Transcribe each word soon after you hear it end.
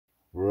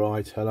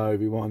Right, hello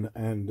everyone,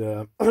 and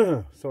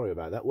sorry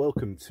about that.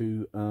 Welcome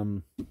to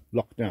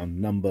lockdown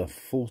number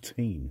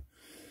 14.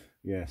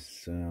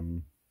 Yes,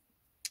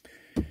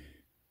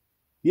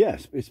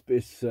 yes,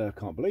 it's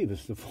can't believe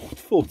it's the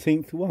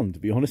 14th one, to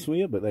be honest with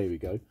you. But there we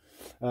go.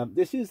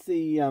 This is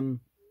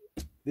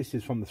this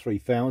is from the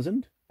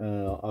 3000.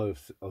 I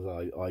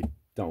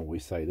don't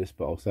always say this,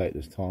 but I'll say it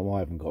this time. I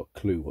haven't got a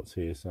clue what's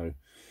here, so.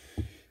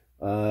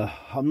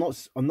 I'm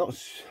not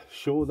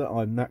sure that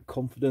I'm that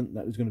confident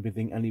that there's going to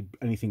be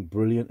anything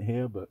brilliant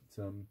here, but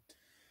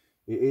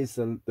it is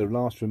the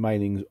last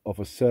remainings of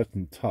a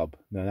certain tub.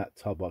 Now that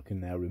tub I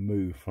can now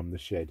remove from the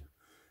shed,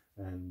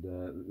 and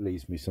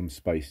leaves me some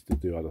space to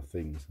do other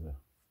things.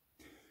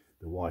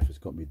 The wife has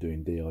got me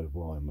doing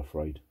DIY, I'm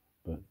afraid,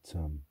 but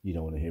you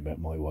don't want to hear about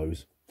my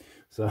woes.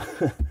 So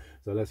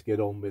so let's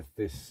get on with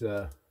this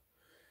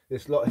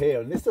this lot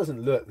here, and this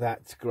doesn't look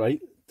that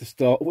great to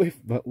start with,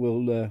 but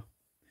we'll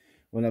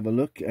have a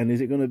look. And is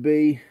it going to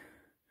be,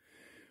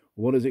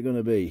 what is it going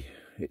to be?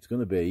 It's going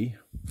to be,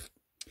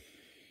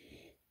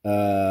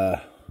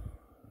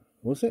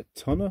 what's it?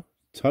 Torma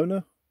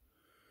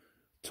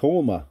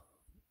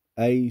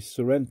a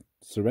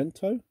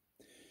Sorrento?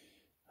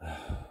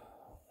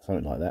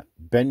 Something like that.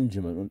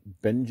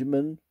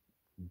 Benjamin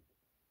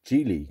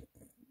Geely.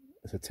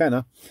 It's a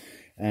tenor,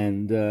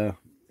 and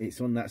it's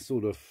on that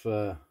sort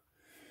of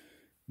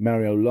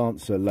Mario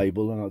Lanza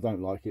label, and I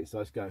don't like it,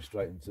 so it's going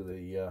straight into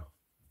the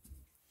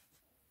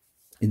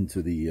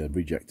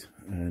reject.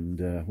 And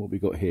what we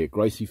got here,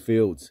 Gracie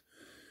Fields,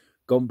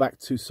 Gone Back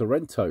to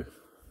Sorrento,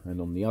 and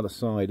on the other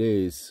side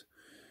is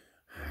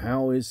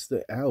How Is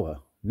the Hour?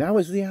 Now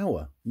is the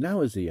hour.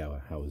 Now is the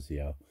hour. How is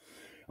the hour?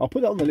 I'll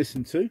put it on the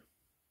listen to.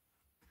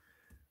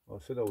 I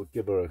said I would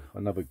give her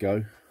another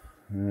go.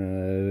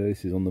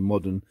 This is on the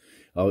modern.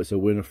 Oh, it's a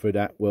Winifred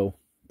Atwell,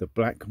 the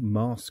Black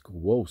Mask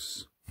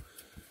Waltz,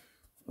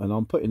 and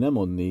I'm putting them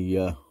on the.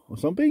 I'm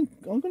going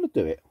to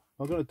do it.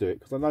 I'm going to do it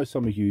because I know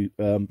some of you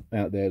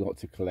out there like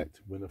to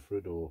collect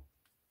Winifred or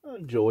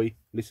enjoy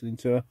listening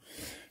to her.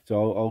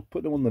 So I'll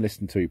put them on the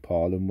listen to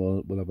pile, and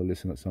we'll have a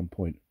listen at some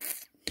point.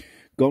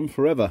 Gone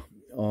Forever.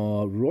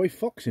 Roy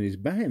Fox and his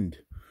band.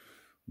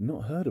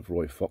 Not heard of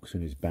Roy Fox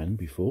and his band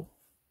before.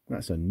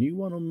 That's a new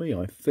one on me,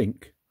 I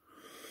think.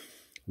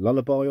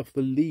 Lullaby Off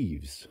the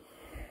Leaves.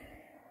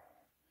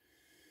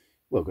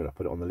 We're going to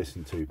put it on the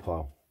listen to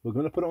pile. We're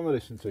going to put it on the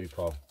listen to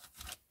pile.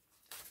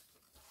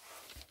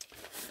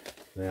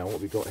 Now,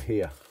 what we got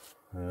here?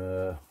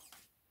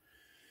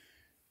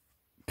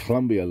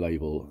 Columbia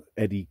label,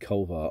 Eddie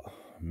Colvart,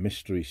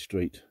 Mystery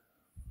Street,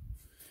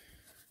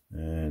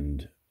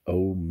 and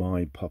Oh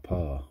My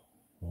Papa,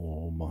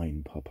 Oh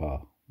Mine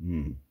Papa.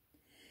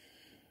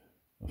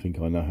 I think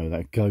I know how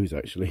that goes,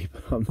 actually,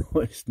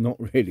 but it's not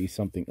really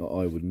something that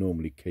I would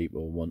normally keep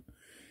or want.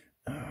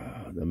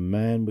 The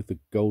Man with the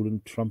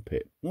Golden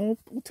Trumpet. No,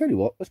 I'll tell you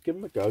what, let's give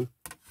him a go.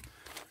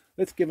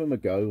 Let's give him a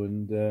go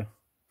and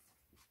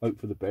hope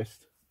for the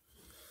best.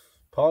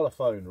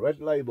 Parlophone,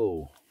 Red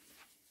Label.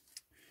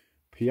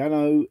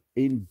 Piano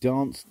in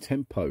Dance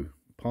Tempo,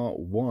 Part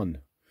 1.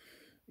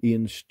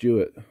 Ian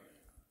Stewart.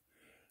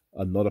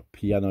 I'm not a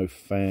piano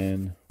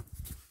fan.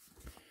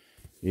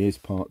 Here's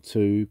Part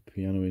 2,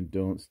 Piano in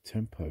Dance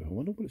Tempo. I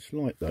wonder what it's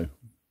like, though.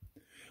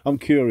 I'm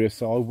curious,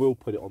 so I will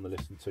put it on the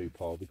listen to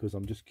pile because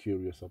I'm just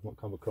curious. I've not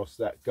come across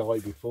that guy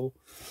before.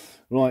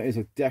 Right, here's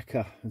a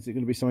Decca. Is it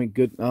going to be something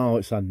good? Oh,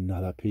 it's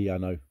another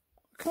piano.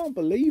 I can't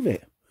believe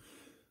it.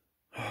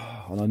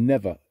 And I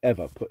never,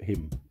 ever put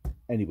him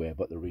anywhere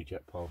but the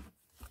reject pile.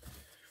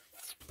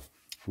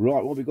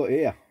 Right, what have we got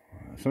here?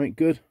 Something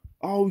good?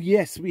 Oh,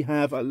 yes, we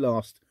have at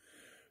last.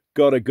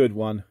 Got a good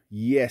one.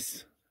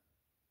 Yes.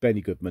 Benny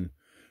Goodman.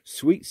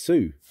 Sweet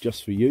Sue,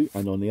 Just For You.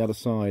 And on the other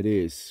side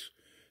is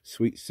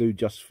Sweet Sue,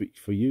 Just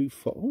For You.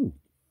 Oh,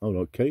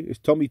 okay. It's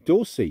Tommy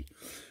Dorsey.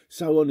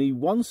 So on the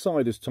one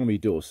side is Tommy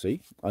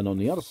Dorsey, and on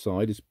the other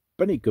side is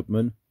Benny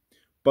Goodman.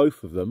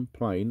 Both of them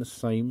playing the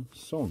same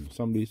song.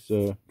 Somebody's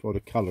tried to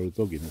colour a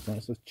dog in that. So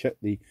let's check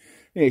the.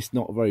 Yeah, it's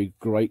not a very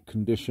great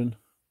condition,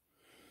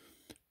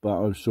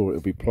 but I'm sure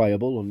it'll be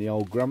playable on the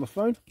old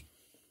gramophone.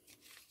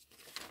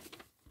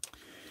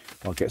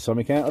 I'll get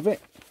something out of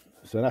it.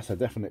 So that's a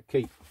definite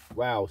keep.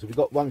 Wow, so we've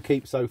got one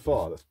keep so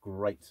far. That's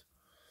great.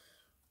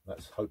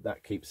 Let's hope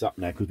that keeps up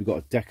now, because we've got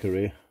a Decca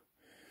here.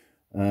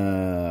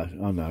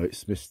 Oh no,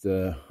 it's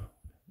Mr.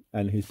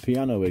 and his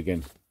piano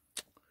again.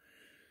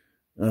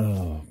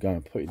 Oh,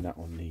 going putting that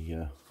on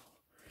the.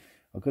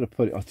 I've got to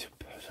put it on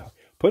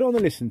the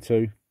listen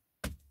to,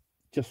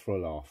 just for a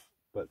laugh.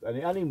 But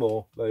any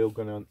more, they're all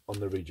going on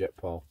the reject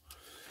pile.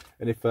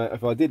 And if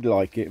I did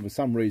like it, for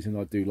some reason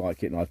I do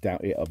like it, and I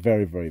doubt it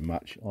very, very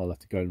much, I'll have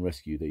to go and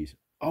rescue these.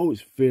 Oh,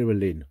 it's Vera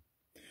Lynn,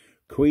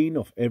 Queen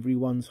of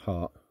Everyone's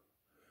Heart.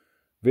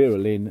 Vera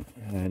Lynn,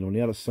 and on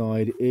the other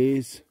side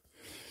is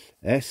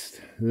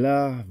Est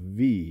la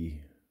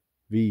Vie.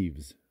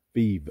 Vives.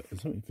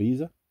 Something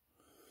Visa?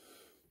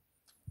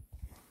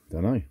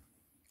 Don't know.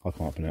 I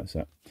can't pronounce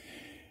that.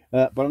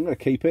 But I'm going to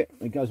keep it.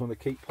 It goes on the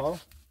keep pile.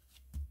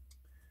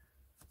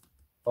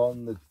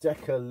 On the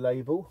Decca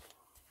label.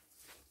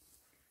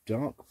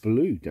 dark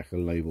blue Decca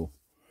label.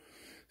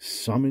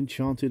 Some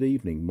Enchanted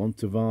Evening,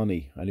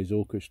 Mantovani and his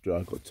orchestra.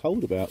 I got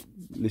told about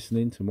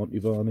listening to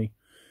Mantovani,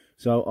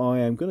 so I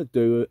am going to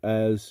do it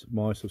as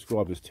my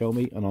subscribers tell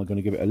me, and I'm going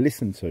to give it a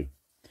listen to,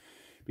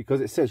 because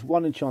it says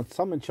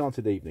Some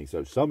Enchanted Evening.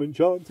 So Some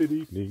Enchanted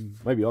Evening.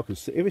 Maybe I could,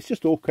 if it's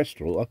just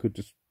orchestral, I could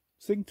just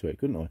sing to it,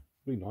 couldn't I?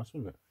 Be nice,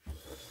 wouldn't it?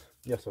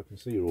 Yes, I can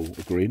see you're all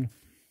agreeing.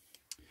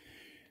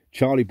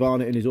 Charlie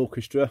Barnet and his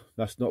orchestra.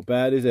 That's not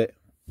bad, is it?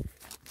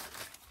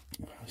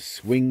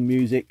 Swing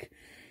music.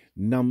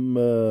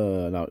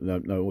 Number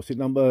what's it,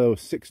 number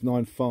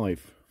 695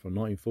 from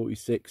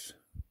 1946.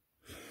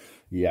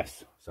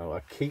 Yes, so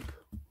I keep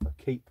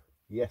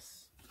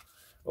yes.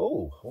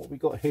 Oh, what have we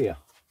got here?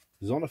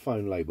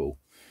 Zonophone label,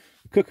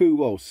 Cuckoo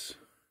Waltz,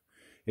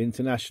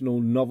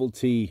 International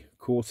Novelty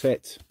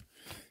Quartet,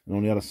 and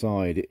on the other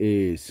side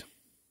is,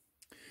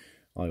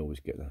 I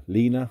always get that,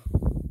 Lena,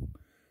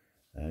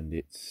 and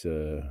it's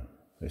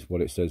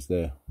what it says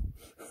there.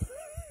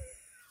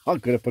 I'm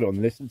going to put it on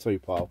the listen to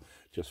pile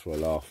just for a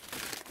laugh.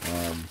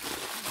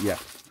 Yeah,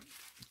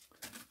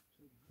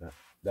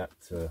 that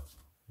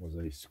was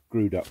a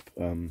screwed up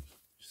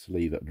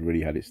sleeve that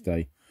really had its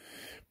day.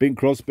 Bing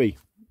Crosby.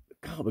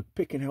 God, we're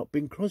picking out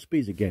Bing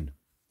Crosby's again.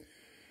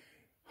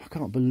 I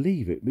can't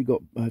believe it. We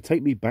got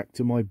Take Me Back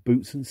to My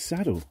Boots and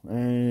Saddle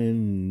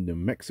and The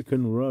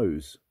Mexican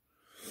Rose.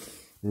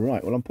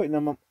 Right, well, I'm putting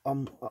them up.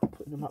 I'm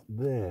putting them up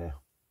there.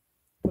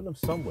 Putting them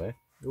somewhere.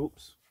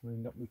 Oops.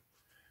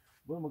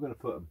 Where am I going to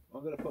put them?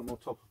 I'm going to put them on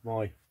top of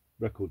my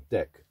record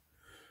deck,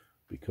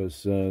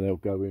 because they'll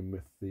go in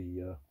with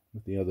the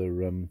other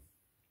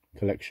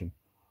collection,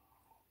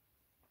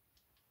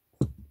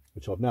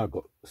 which I've now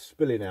got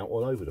spilling out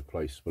all over the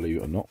place, believe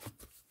it or not.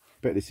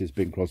 Bet this is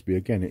Bing Crosby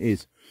again. It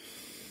is.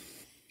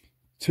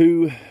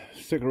 Two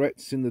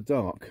Cigarettes in the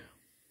Dark,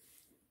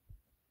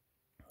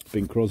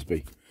 Bing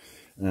Crosby,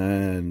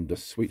 and The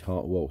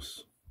Sweetheart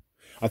Waltz.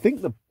 I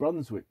think the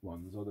Brunswick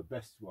ones are the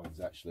best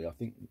ones, actually. I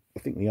think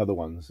the other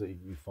ones that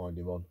you find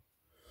him on,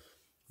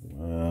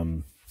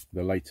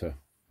 the later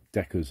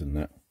Deckers and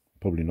that,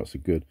 probably not so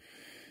good.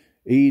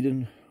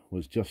 Eden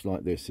was just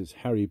like this. It's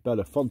Harry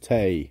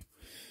Belafonte.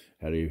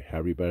 Harry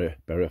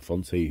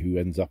Belafonte, who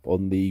ends up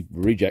on the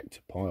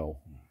reject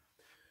pile.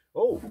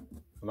 Oh,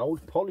 an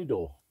old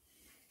Polydor.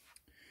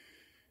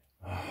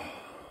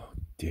 Oh,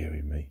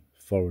 dearie me.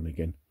 Foreign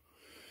again.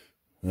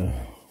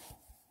 Oh.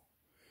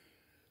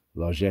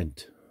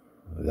 L'Argent,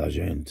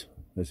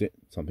 is it?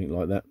 Something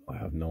like that? I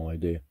have no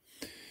idea.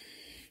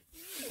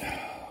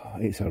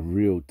 It's a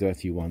real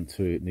dirty one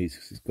too.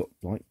 It's got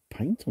like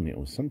paint on it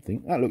or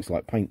something. That looks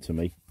like paint to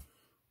me.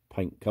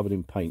 Paint, covered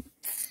in paint.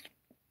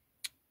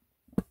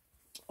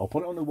 I'll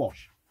put it on the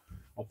wash.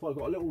 I've got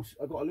a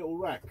little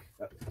rack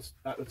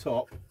at the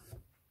top.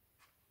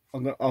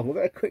 I'll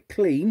get a quick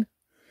clean,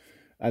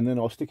 and then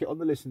I'll stick it on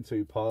the listen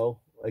to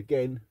pile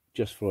again,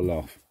 just for a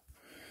laugh.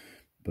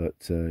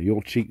 But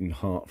Your Cheating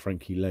Heart,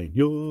 Frankie Lane.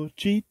 Your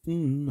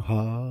cheating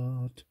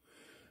heart.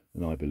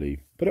 And I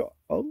believe. But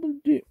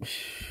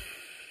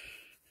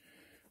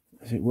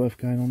is it worth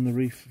going on the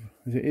reef?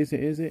 Is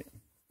it?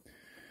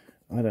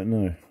 I don't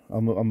know.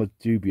 I'm a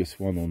dubious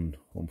one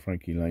on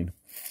Frankie Lane.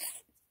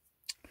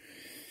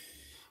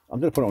 I'm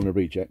going to put it on the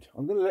reject.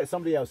 I'm going to let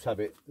somebody else have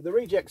it. The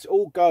rejects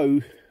all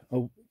go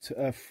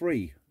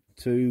free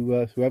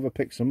to whoever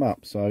picks them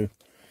up. So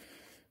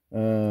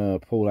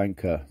Paul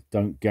Anka,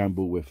 Don't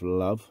Gamble with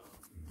Love,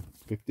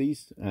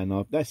 50s,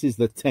 and this is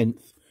the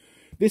 10th.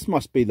 This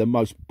must be the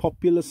most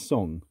popular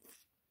song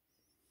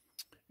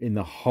in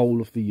the whole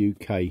of the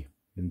UK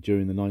and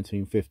during the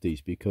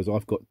 1950s, because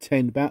I've got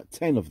about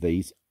 10 of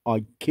these.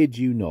 I kid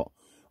you not.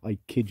 I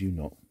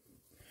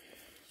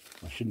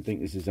shouldn't think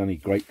this is any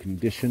great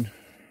condition.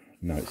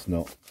 No, it's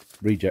not.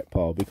 Reject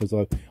pile, because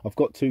I've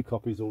got 2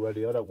 copies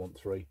already. I don't want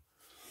 3.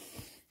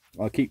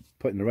 I keep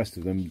putting the rest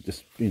of them,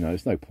 just, you know,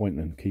 there's no point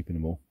in keeping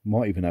them all.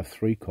 Might even have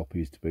 3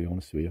 copies, to be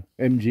honest with you.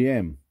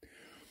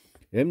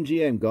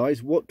 MGM,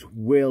 guys, What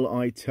Will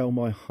I Tell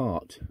My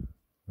Heart?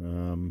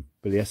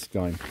 Billy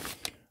Erskine.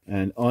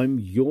 And I'm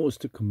Yours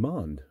to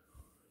Command.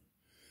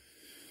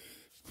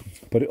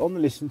 Put it on the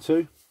listen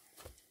to.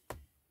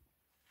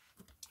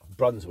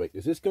 Brunswick.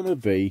 Is this going to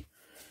be,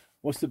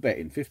 what's the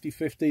betting?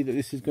 50-50 that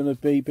this is going to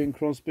be Bing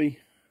Crosby?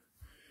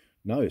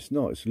 No, it's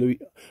not. It's Louis.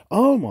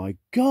 Oh, my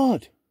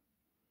God.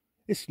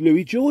 It's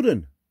Louis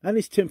Jordan and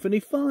it's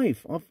Symphony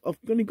 5. I've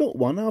only got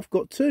one. I've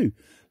got 2.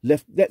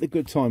 Let the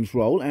Good Times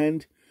Roll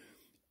and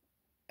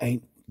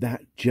Ain't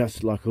That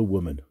Just Like a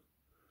Woman.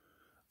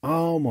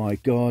 Oh my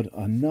God,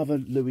 another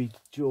Louis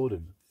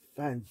Jordan.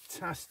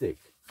 Fantastic.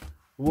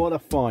 What a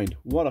find.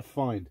 What a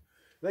find.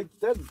 They're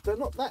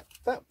not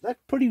they're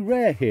pretty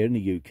rare here in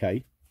the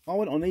UK. I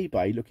went on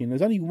eBay looking.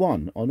 There's only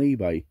one on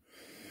eBay.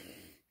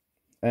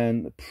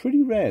 And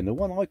pretty rare. And the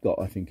one I got,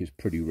 I think, is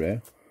pretty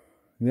rare.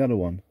 The other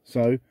one.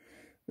 So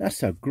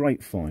that's a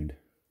great find.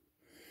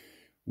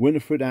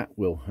 Winifred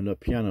Atwill and her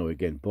piano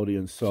again, Body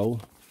and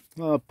Soul.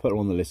 I'll put her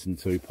on the listen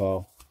to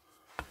pile.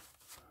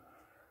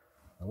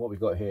 And what we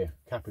got here,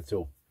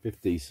 Capitol,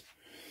 50s.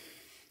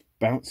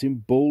 Bouncing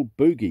Ball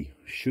Boogie.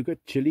 Sugar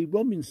Chili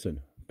Robinson.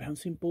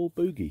 Bouncing Ball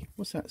Boogie.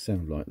 What's that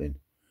sound like then?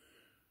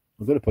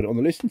 I've got to put it on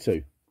the listen to.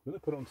 I'm going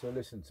to put it on to the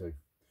listen to.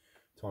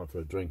 Time for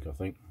a drink, I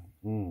think.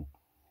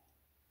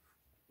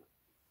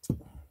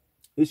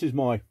 This is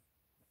my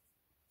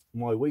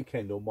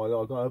weekend, or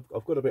I've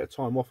got a bit of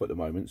time off at the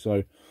moment,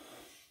 so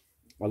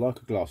I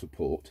like a glass of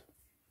port.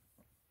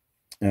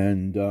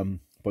 And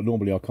but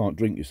normally I can't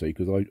drink, you see,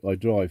 because I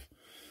drive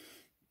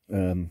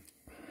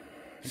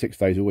 6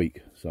 days a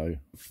week, so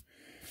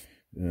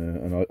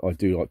and I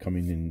do like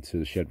coming into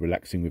the shed,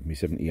 relaxing with me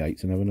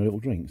 78s and having a little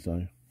drink.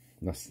 So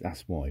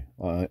that's why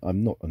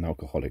I'm not an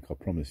alcoholic, I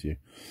promise you.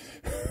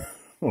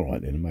 All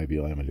right then, maybe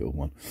I am a little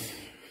one,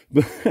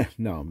 but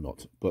no, I'm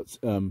not. But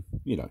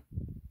you know,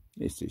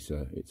 it's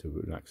a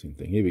relaxing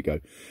thing. Here we go.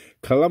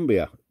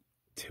 Columbia,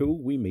 Till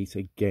We Meet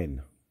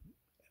Again.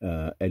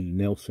 Ed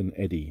Nelson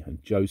Eddy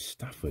and Joe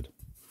Stafford.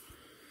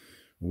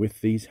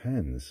 With These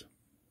Hands.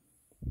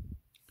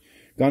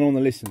 Going on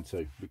the listen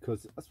to,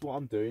 because that's what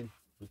I'm doing.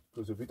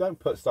 Because if we don't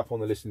put stuff on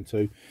the listen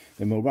to,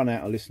 then we'll run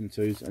out of listen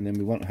tos, and then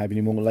we won't have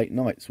any more late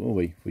nights, will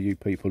we? For you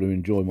people who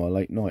enjoy my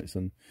late nights,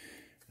 and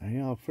they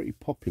are pretty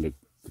popular.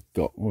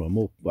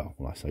 Well,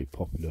 I say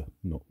popular,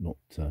 not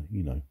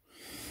you know,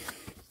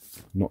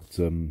 not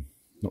to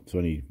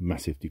any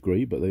massive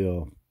degree, but they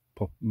are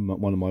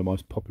one of my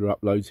most popular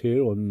uploads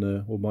here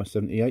on all my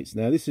 78s.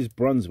 Now this is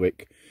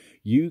Brunswick.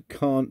 You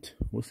can't.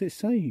 What's it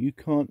say? You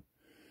can't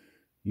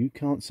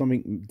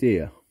something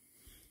dear.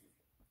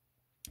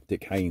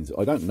 Dick Haynes.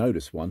 I don't know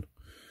this one.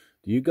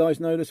 Do you guys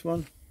know this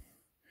one?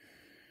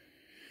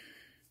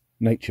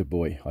 Nature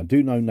Boy. I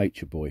do know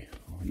Nature Boy.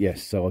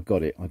 Yes, so I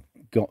got it. I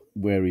got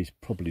where he's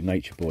probably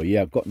Nature Boy.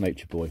 Yeah, I've got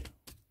Nature Boy.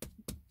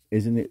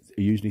 Isn't it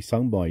usually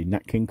sung by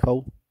Nat King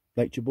Cole?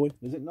 Nature Boy,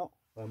 is it not?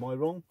 Am I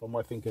wrong? Or am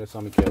I thinking of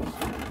something else?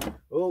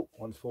 Oh,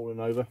 one's falling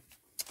over.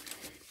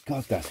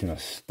 God, that's in a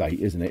state,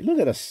 isn't it? Look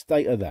at the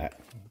state of that.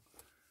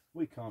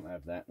 We can't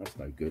have that. That's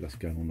no good. That's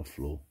going on the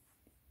floor.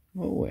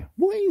 Oh,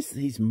 what is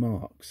these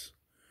marks?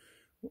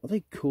 What are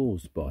they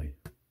caused by?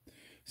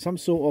 Some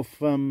sort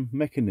of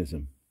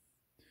mechanism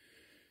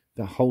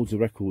that holds the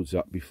records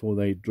up before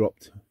they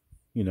dropped,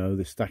 you know,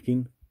 the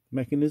stacking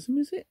mechanism,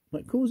 is it?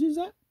 That causes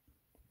that?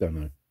 Don't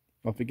know.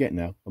 I forget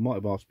now. I might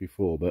have asked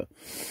before, but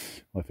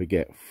I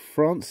forget.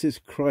 Francis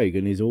Craig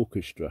and his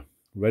orchestra.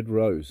 Red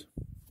Rose.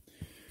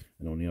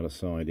 And on the other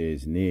side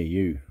is Near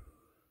You.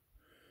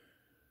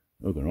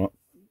 Okay, right.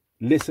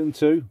 Listen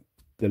to.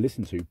 The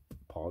listen to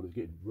pile is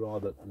getting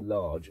rather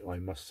large, I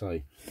must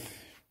say.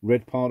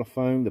 Red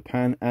Parlophone, the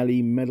Pan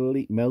Alley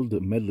Medley.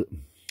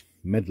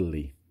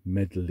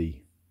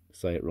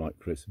 Say it right,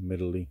 Chris.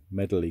 Medley.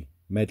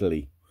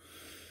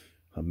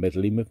 I'm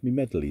meddling with me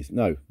medleys.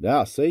 No.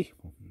 Ah, see?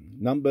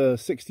 Number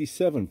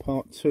 67,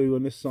 part 2,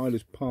 and this side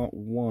is part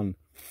 1.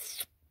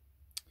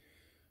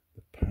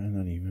 The Pan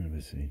Alley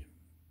Medley.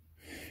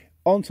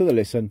 On to the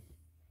listen.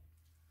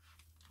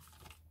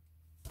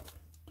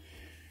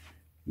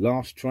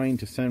 Last Train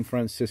to San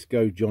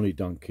Francisco, Johnny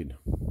Duncan.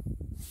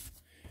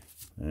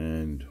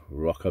 And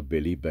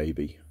Rockabilly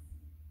Baby.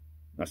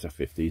 That's the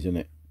 50s, isn't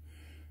it?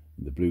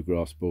 The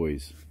Bluegrass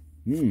Boys.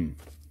 I'm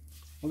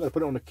going to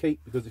put it on the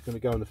keep because it's going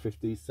to go in the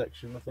 50s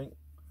section, I think.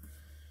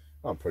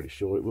 I'm pretty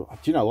sure it will.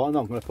 Do you know what? I'm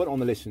not going to put it on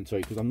the listen to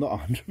because I'm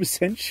not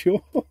 100%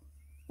 sure.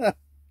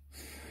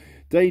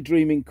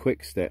 Daydreaming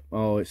Quickstep.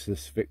 Oh, it's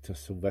this Victor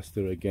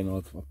Sylvester again.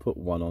 I've put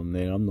one on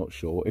there. I'm not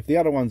sure. If the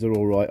other ones are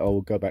all right,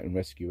 I'll go back and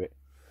rescue it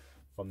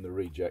from the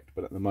reject.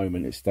 But at the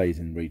moment, it stays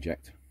in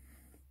reject.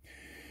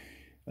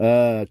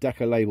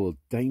 Decca label,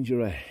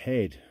 Danger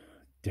Ahead.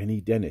 Denny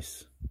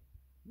Dennis.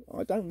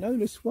 I don't know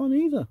this one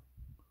either.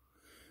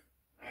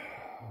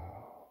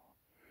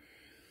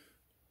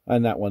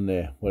 And that one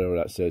there, whatever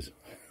that says.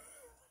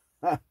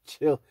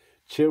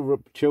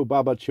 Chill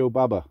Baba,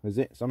 is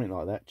it? Something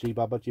like that. Chi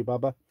Baba.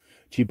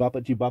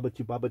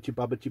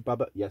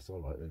 Yes,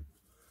 all right then.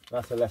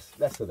 That's a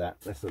less of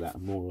that,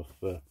 more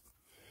of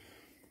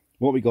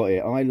what we got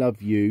here. I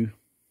Love You,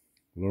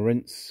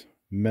 Lawrence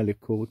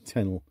Melichor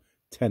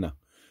tenor.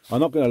 I'm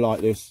not going to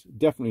like this.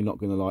 Definitely not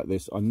going to like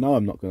this. I know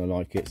I'm not going to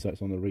like it, so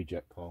it's on the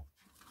reject pile.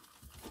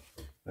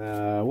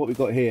 What we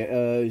got here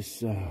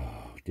is,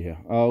 oh dear.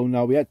 Oh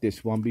no, we had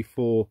this one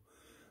before.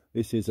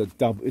 This is a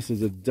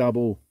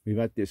double. We've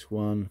had this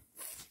one.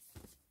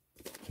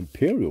 It's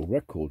Imperial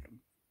record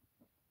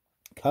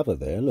cover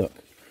there. Look.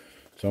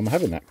 So I'm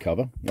having that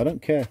cover. I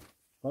don't care.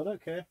 Oh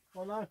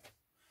no.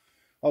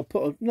 I'll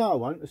put no, I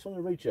won't. It's on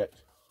the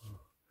reject.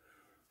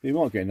 You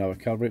might get another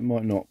cover. It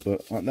might not.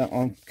 But like that,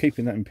 I'm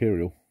keeping that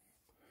Imperial.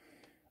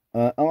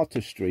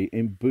 Artistry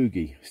in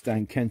Boogie,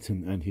 Stan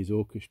Kenton and his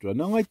orchestra.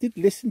 Now, I did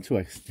listen to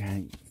a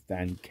Stan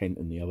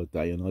Kenton the other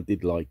day, and I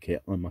did like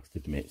it, I must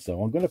admit.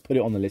 So I'm going to put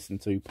it on the listen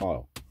to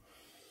pile.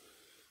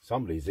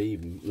 Somebody's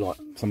even, look,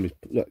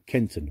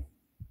 Kenton,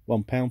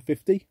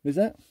 £1.50, is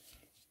that?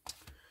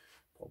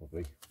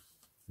 Probably.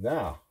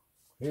 Now,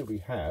 here we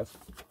have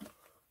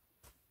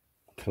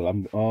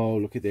Columbia. Oh,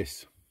 look at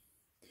this.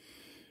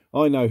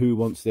 I know who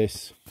wants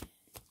this.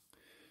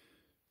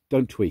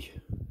 Don't we?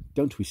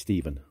 Don't we,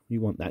 Stephen?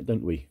 You want that,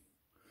 don't we?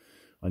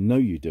 I know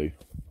you do.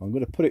 I'm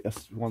going to put it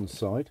as one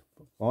side.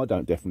 I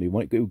don't definitely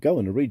want it. It will go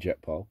in the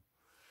reject pile.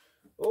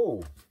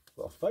 Oh,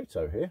 got a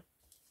photo here.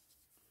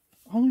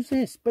 Oh, who's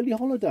this? Billie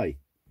Holiday.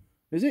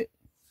 Is it?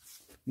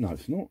 No,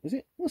 it's not. Is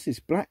it? What's this?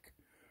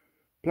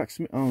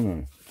 Blacksmith. Oh,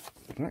 no.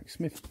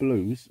 Blacksmith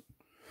Blues.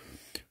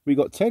 We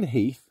got Ted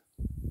Heath.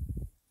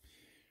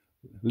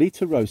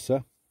 Lita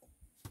Rosa.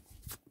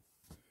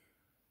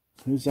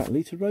 Who's that?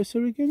 Lita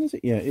Rosa again, is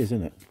it? Yeah, it is,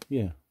 isn't it?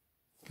 Yeah.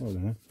 I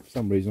don't know. For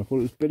some reason I thought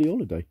it was Billie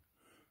Holiday.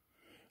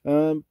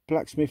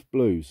 Blacksmith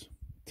Blues.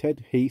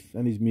 Ted Heath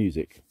and his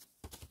music.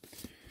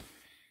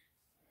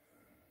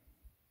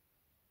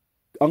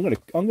 I'm gonna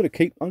put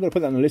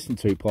that in the listen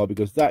to pile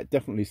because that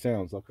definitely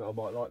sounds like I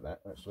might like that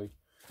actually.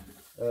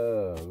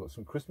 Got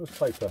some Christmas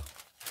paper.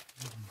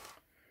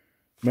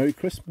 Merry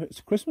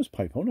Christmas. Christmas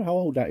paper. I wonder how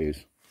old that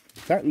is.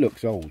 That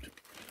looks old.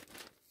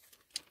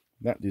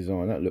 That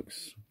design, that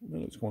looks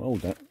quite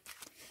old, that.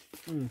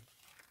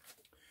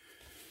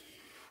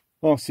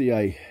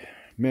 RCA,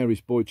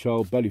 Mary's Boy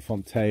Child,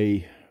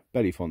 Belafonte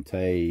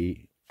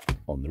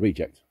on the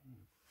reject.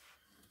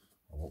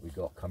 And what we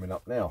got coming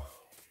up now?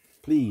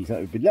 Please,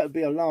 that would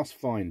be our last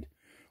find.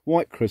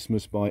 White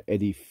Christmas by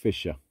Eddie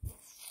Fisher.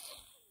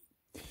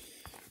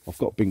 I've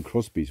got Bing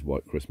Crosby's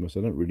White Christmas.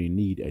 I don't really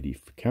need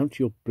Eddie. Count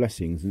your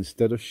blessings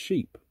instead of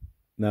sheep.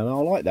 Now,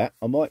 I like that.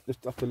 I might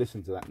just have to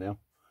listen to that now.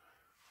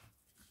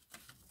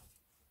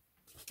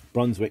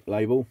 Brunswick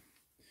label.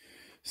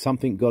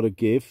 Something Gotta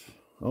Give.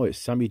 Oh, it's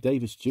Sammy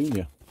Davis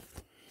Jr.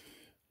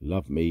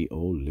 Love Me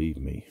or Leave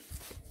Me.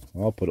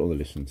 I'll put it on the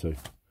listen to.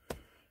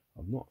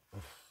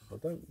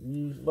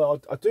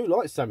 Well, I do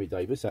like Sammy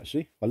Davis,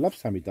 actually. I love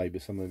Sammy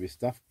Davis, some of his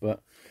stuff,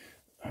 but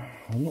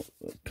I'm not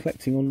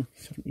collecting on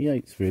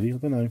 78s, really. I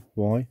don't know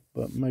why,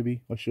 but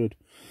maybe I should.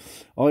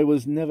 I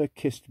Was Never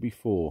Kissed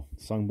Before,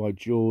 sung by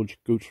George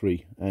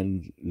Guthrie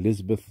and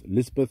Elizabeth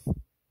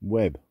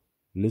Webb.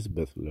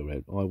 Elizabeth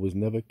Lorette. I Was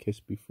Never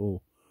Kissed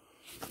Before.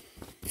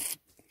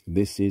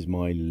 This Is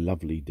My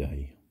Lovely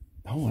Day.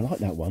 Oh, I like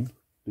that one.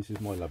 This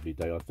Is My Lovely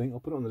Day, I think. I'll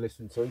put it on the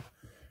listen to.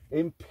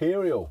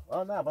 Imperial.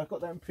 Oh, no, I've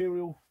got that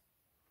Imperial.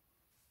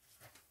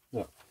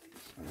 Look,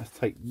 let's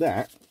take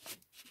that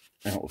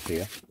out of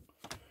here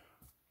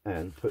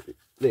and put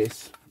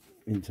this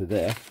into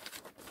there,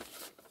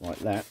 like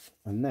that.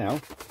 And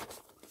now,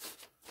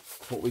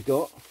 what we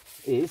got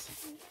is,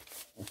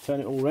 I'll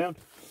turn it all around.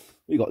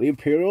 We got the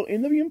Imperial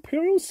in the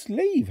Imperial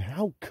sleeve.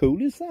 How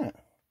cool is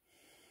that?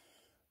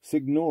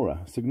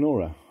 Signora,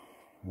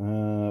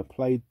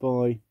 played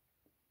by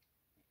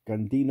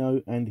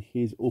Gandino and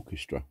his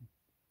orchestra.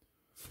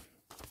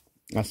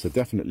 That's a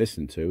definite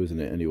listen to, isn't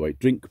it? Anyway,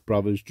 Drink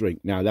Brothers Drink.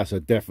 Now that's a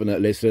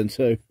definite listen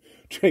to.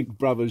 Drink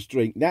Brothers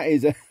Drink. That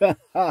is a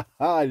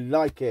I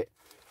like it.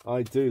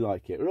 I do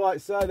like it.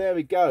 Right, so there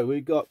we go.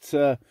 We've got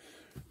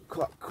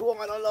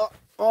quite a lot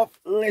of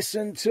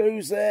listen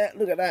tos there.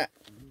 Look at that.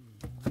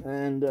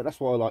 And that's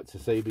what I like to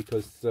see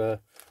because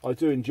I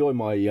do enjoy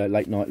my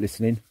late night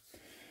listening.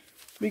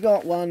 We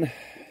got 1,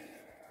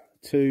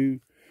 2,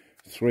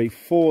 3,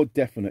 4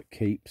 definite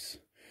keeps.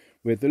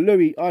 With the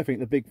Louis, I think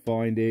the big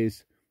find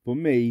is, for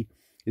me,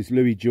 is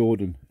Louis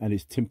Jordan and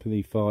his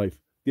Timpani 5.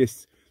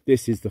 This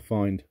is the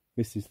find.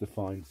 This is the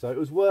find. So it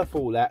was worth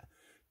all that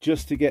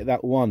just to get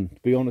that one,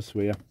 to be honest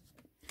with you.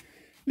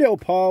 Little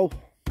pile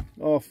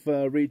of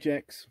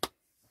rejects.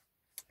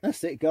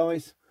 That's it,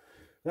 guys.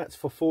 That's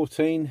for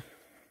 14.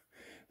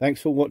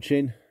 Thanks for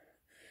watching.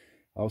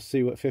 I'll see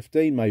you at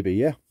 15 maybe,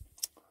 yeah?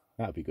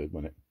 That'd be good,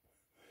 wouldn't it?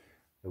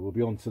 So we'll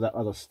be on to that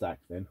other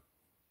stack then.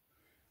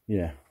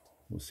 Yeah,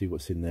 we'll see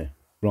what's in there.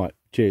 Right,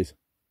 cheers.